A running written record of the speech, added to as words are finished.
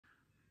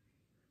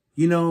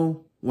You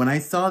know, when I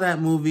saw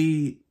that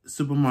movie,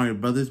 Super Mario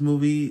Brothers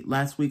movie,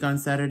 last week on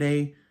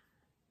Saturday,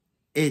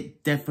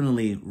 it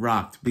definitely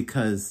rocked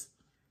because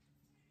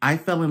I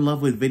fell in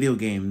love with video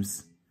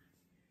games,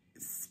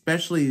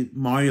 especially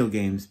Mario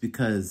games,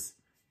 because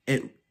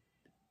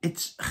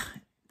it's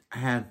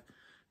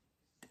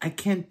I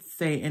can't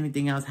say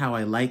anything else how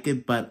I like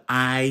it, but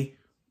I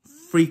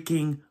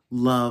freaking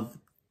love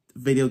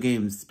video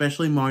games,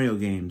 especially Mario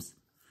games,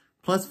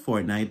 plus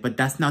Fortnite, but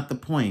that's not the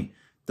point.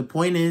 The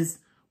point is,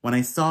 when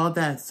I saw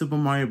that Super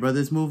Mario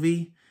Brothers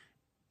movie,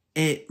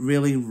 it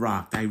really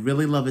rocked. I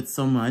really love it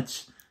so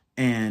much,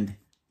 and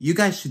you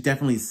guys should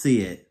definitely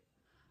see it.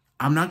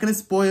 I'm not gonna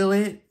spoil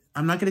it.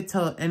 I'm not gonna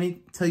tell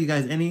you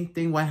guys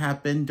anything what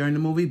happened during the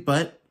movie,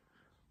 but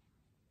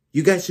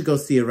you guys should go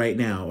see it right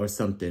now or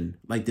something,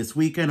 like this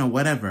weekend or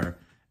whatever.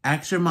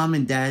 Ask your mom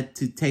and dad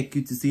to take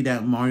you to see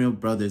that Mario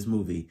Brothers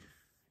movie,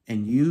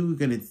 and you're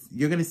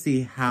gonna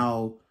see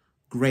how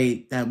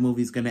great that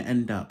movie's gonna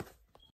end up.